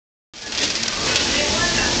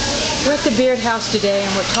at the Beard House today,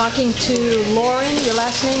 and we're talking to Lauren. Your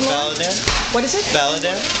last name, Lauren? Balladaire. What is it?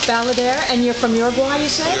 Balladaire. Balladaire, and you're from Uruguay, you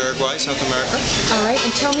say? Uruguay, South America. All right,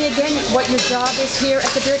 and tell me again what your job is here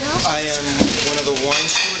at the Beard House? I am one of the wine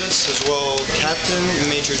stewardess, as well captain,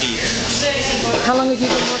 maitre d'. How long have you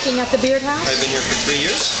been working at the Beard House? I've been here for 3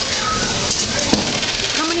 years.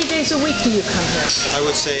 How many days a week do you come here? I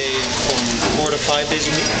would say from 4 to 5 days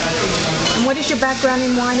a week. And what is your background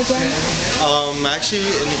in wine again? Actually,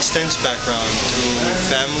 an extensive background through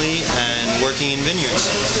family and working in vineyards.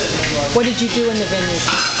 What did you do in the vineyard?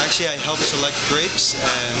 Actually, I helped select grapes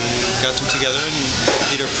and got them together and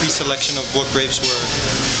did a pre-selection of what grapes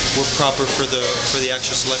were proper for the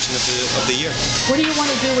actual selection of the year. What do you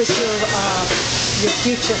want to do with your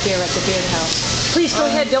future here at the Beard House? Please go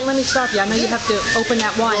ahead. Don't let me stop you. I know you have to open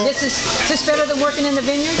that wine. Well, Is this better than working in the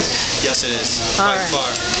vineyards? Yes, it is. All By right. far.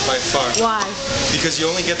 By far. Why? Because you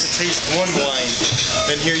only get to taste one wine,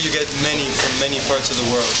 and here you get many from many parts of the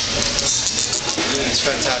world. It's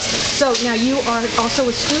fantastic. So now you are also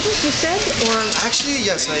a student, you said, or? Actually,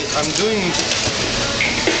 yes, I'm doing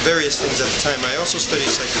various things at the time. I also study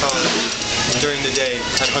psychology during the day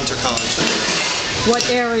at Hunter College. What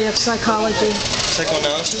area of psychology?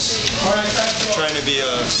 Psychoanalysis. I'm trying to be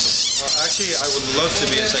actually, I would love to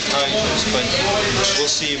be a psychiatrist, but we'll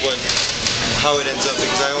see how it ends up,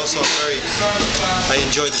 because I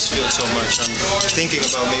enjoy this field so much. I'm thinking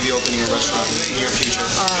about maybe opening a restaurant in the near future.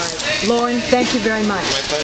 All right. Lauren, thank you very much. My pleasure.